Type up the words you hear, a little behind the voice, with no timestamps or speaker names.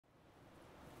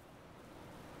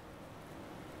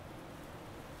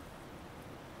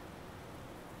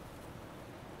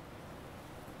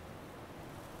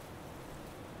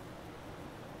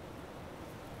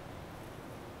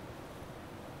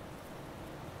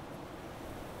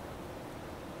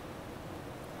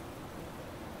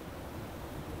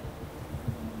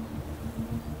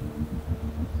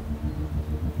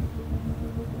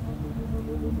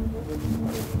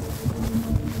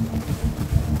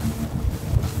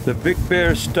The big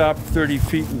bear stopped 30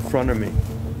 feet in front of me.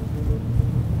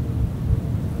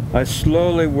 I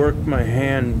slowly worked my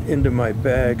hand into my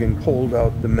bag and pulled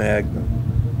out the magnum.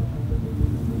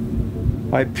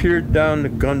 I peered down the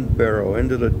gun barrel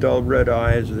into the dull red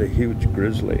eyes of the huge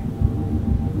grizzly.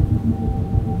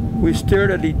 We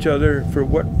stared at each other for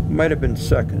what might have been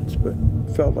seconds, but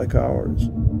felt like hours.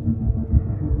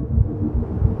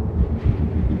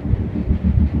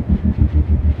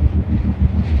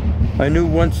 I knew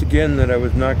once again that I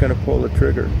was not going to pull the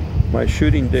trigger. My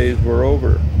shooting days were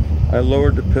over. I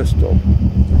lowered the pistol.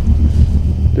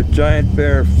 The giant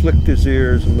bear flicked his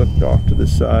ears and looked off to the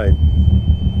side.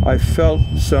 I felt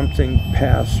something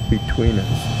pass between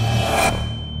us.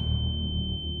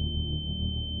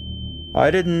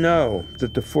 I didn't know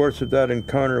that the force of that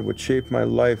encounter would shape my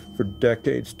life for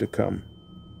decades to come.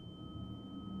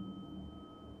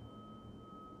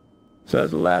 So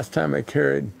that's the last time I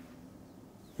carried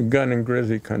a gun in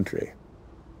Grizzly Country.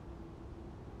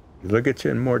 It'll get you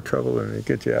in more trouble than it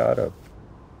gets you out of.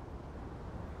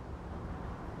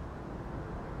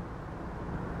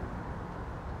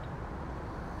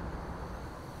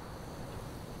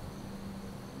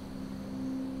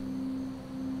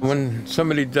 When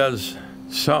somebody does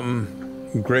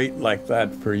something great like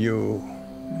that for you,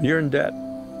 you're in debt.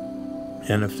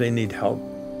 And if they need help,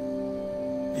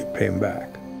 you pay them back.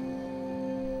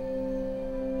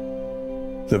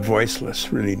 The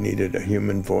voiceless really needed a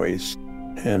human voice,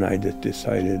 and I just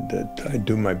decided that I'd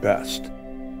do my best.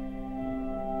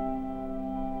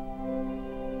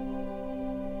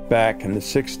 Back in the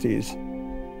 60s,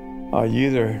 you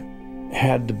either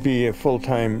had to be a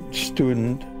full-time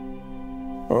student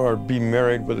or be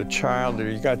married with a child, or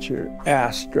you got your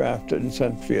ass drafted and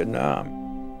sent to Vietnam.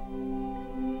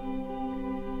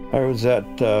 I was at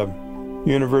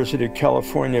University of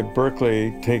California,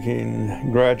 Berkeley,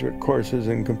 taking graduate courses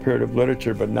in comparative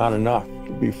literature, but not enough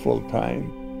to be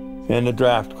full-time. And the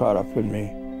draft caught up with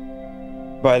me.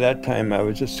 By that time, I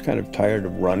was just kind of tired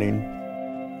of running,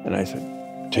 and I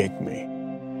said, take me.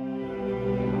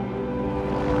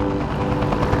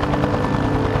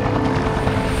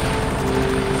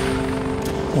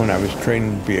 When I was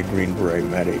training to be a Green Beret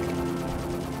medic,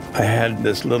 I had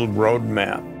this little road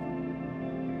map.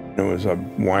 It was of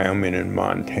Wyoming and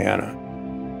Montana.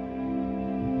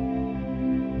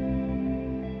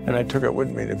 And I took it with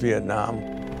me to Vietnam.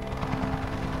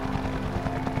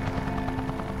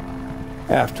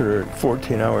 After a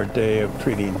 14-hour day of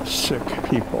treating sick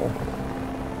people,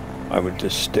 I would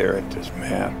just stare at this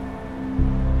map.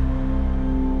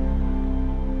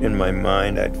 In my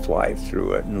mind, I'd fly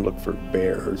through it and look for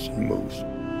bears and moose.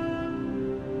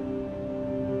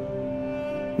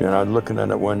 You know, I was looking at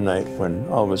it one night when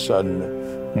all of a sudden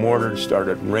the mortars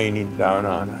started raining down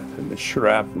on it and the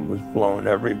shrapnel was blowing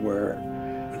everywhere.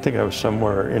 I think I was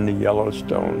somewhere in the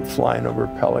Yellowstone, flying over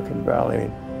Pelican Valley,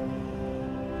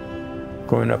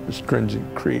 going up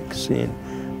Astringent Creek, seeing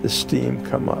the steam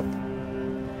come up.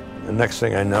 The next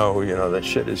thing I know, you know, the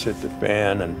shit has hit the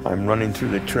fan and I'm running through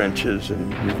the trenches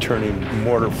and returning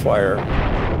mortar fire.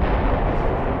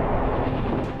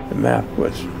 The map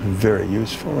was very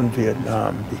useful in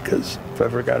Vietnam because if I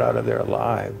ever got out of there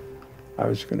alive, I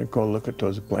was going to go look at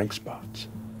those blank spots.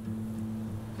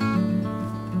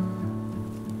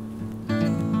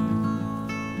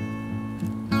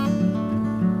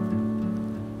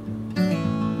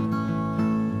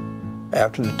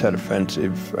 After the Tet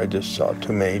Offensive, I just saw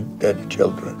too many dead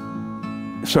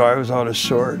children. So I was out of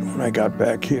sort when I got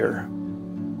back here.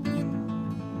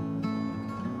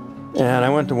 And I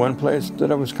went to one place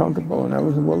that I was comfortable, and that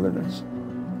was the wilderness.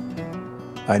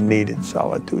 I needed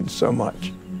solitude so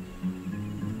much.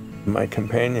 My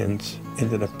companions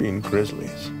ended up being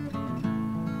grizzlies.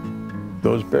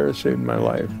 Those bears saved my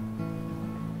life.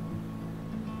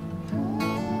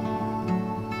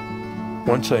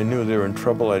 Once I knew they were in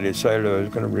trouble, I decided I was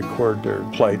going to record their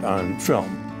plight on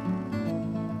film.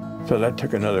 So that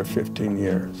took another 15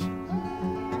 years.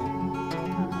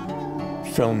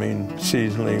 Filming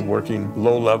seasonally, working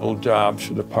low-level jobs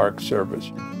for the Park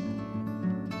Service.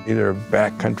 Either a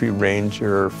backcountry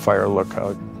ranger or fire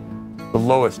lookout. The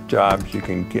lowest jobs you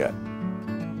can get.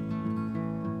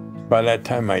 By that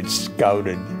time, I'd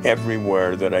scouted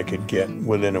everywhere that I could get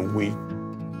within a week.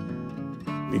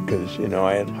 Because, you know,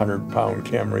 I had 100-pound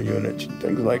camera units and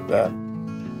things like that.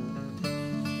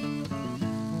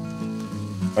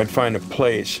 I'd find a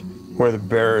place where the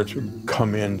bears would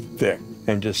come in thick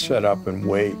and just set up and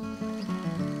wait.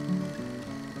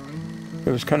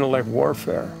 It was kind of like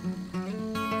warfare.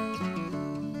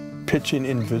 Pitching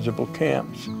invisible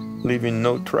camps, leaving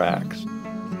no tracks.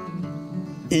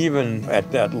 even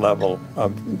at that level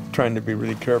of trying to be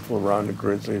really careful around the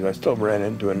grizzlies, I still ran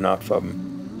into enough of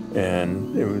them,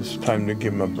 and it was time to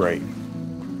give them a break.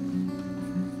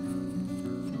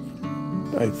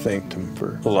 I thanked him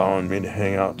for allowing me to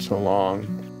hang out so long,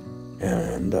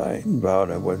 and I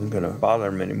vowed I wasn't going to bother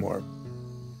him anymore.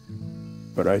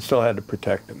 But I still had to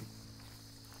protect him.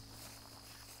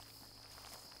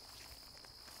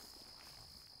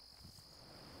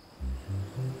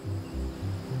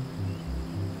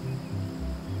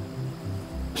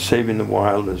 Saving the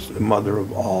wild is the mother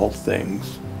of all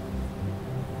things.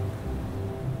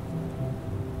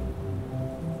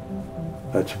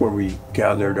 That's where we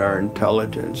gathered our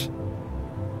intelligence.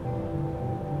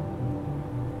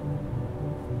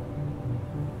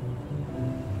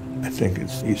 I think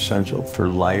it's essential for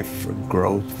life, for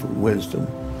growth, for wisdom.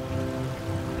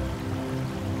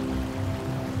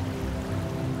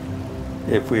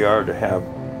 If we are to have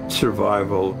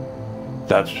survival,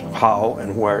 that's how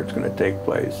and where it's going to take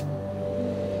place.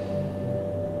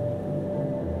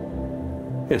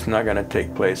 It's not going to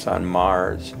take place on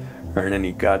Mars or in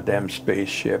any goddamn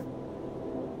spaceship.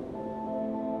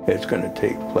 It's going to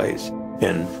take place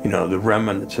in, the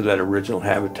remnants of that original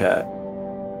habitat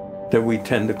that we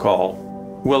tend to call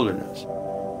wilderness.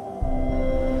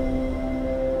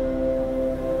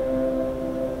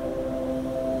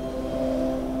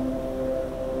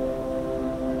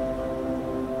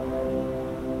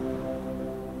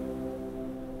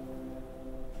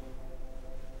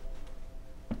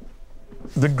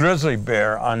 The grizzly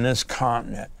bear on this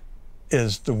continent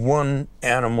is the one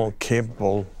animal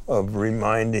capable of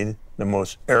reminding the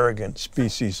most arrogant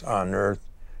species on Earth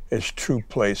its true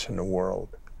place in the world,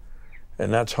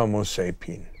 and that's Homo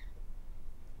sapien.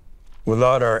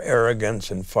 Without our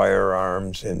arrogance and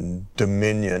firearms and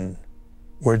dominion,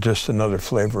 we're just another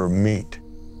flavor of meat.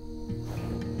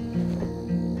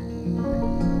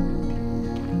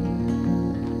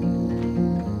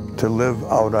 To live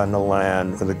out on the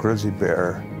land with a grizzly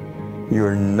bear, you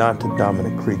are not the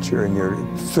dominant creature, and you're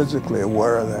physically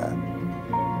aware of that.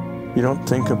 You don't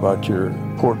think about your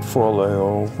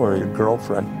portfolio or your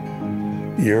girlfriend.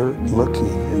 You're looking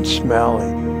and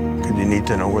smelling because you need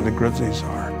to know where the grizzlies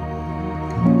are.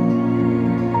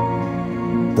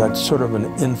 That's sort of an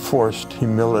enforced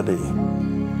humility,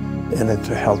 and it's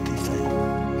a healthy thing.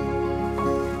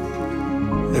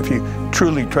 If you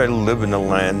truly try to live in the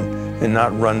land and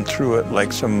not run through it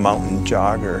like some mountain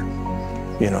jogger,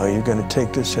 you're going to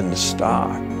take this into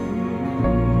stock.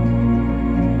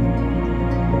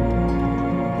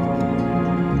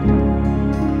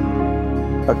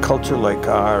 A culture like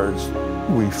ours,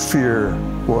 we fear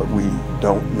what we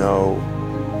don't know,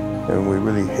 and we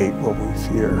really hate what we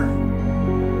fear.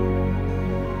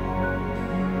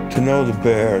 To know the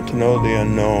bear, to know the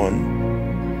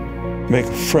unknown, make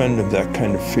a friend of that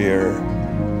kind of fear.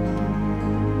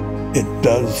 It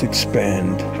does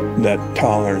expand that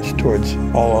tolerance towards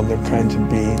all other kinds of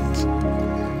beings.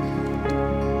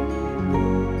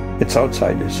 It's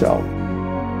outside yourself.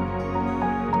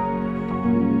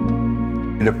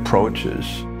 It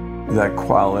approaches that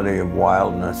quality of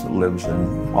wildness that lives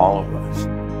in all of us.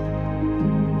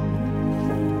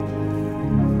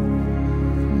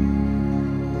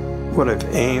 What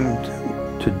I've aimed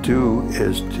to do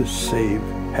is to save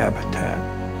habitat.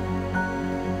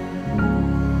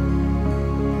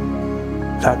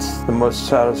 That's the most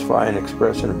satisfying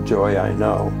expression of joy I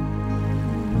know.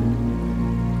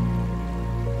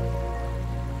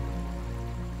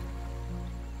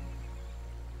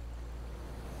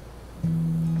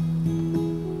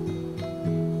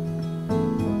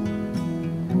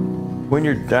 When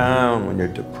you're down, when you're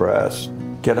depressed,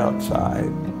 get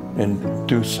outside and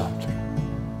do something.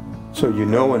 So you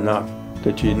know enough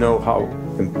that you know how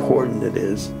important it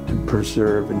is to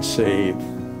preserve and save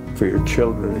for your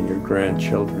children and your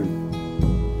grandchildren.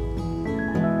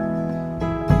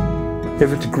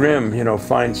 If it's grim,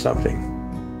 find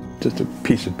something, just a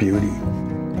piece of beauty.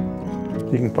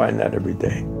 You can find that every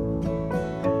day.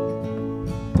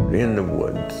 In the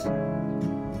woods,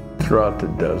 throughout the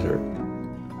desert,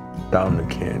 down the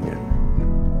canyon.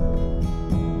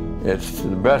 It's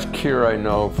the best cure I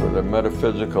know for the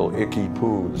metaphysical icky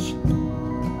poos.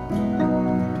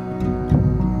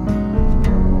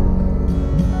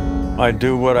 I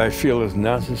do what I feel is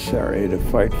necessary to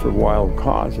fight for wild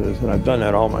causes, and I've done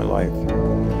that all my life.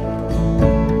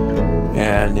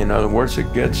 And the worse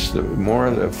it gets, the more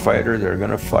the fighter they're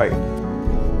going to fight.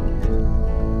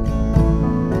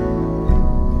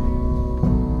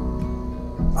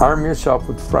 Arm yourself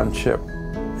with friendship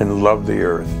and love the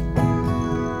earth.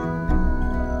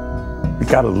 You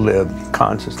got to live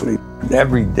consciously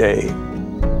every day.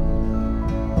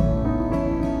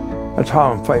 That's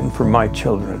how I'm fighting for my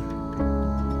children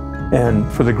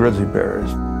and for the grizzly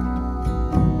bears.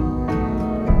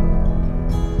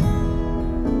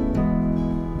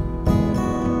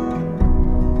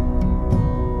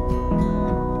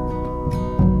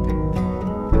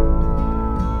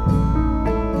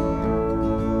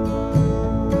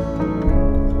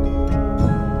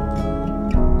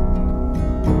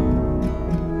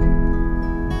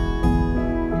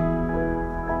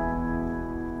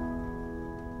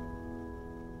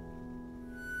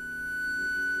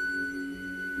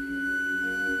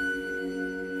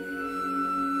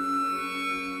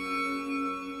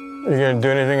 Are you gonna do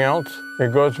anything else?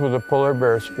 It goes with a polar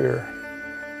bear spear.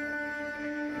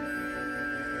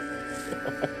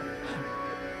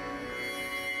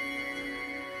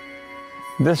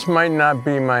 This might not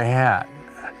be my hat.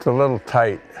 It's a little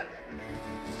tight.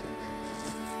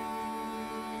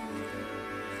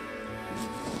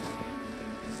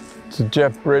 It's a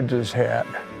Jeff Bridges hat.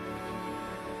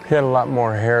 He had a lot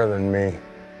more hair than me.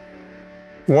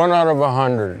 1 out of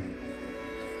 100.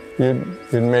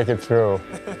 You'd make it through.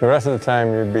 The rest of the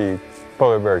time, you'd be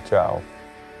polar bear chow.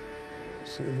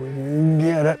 See if we can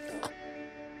get it.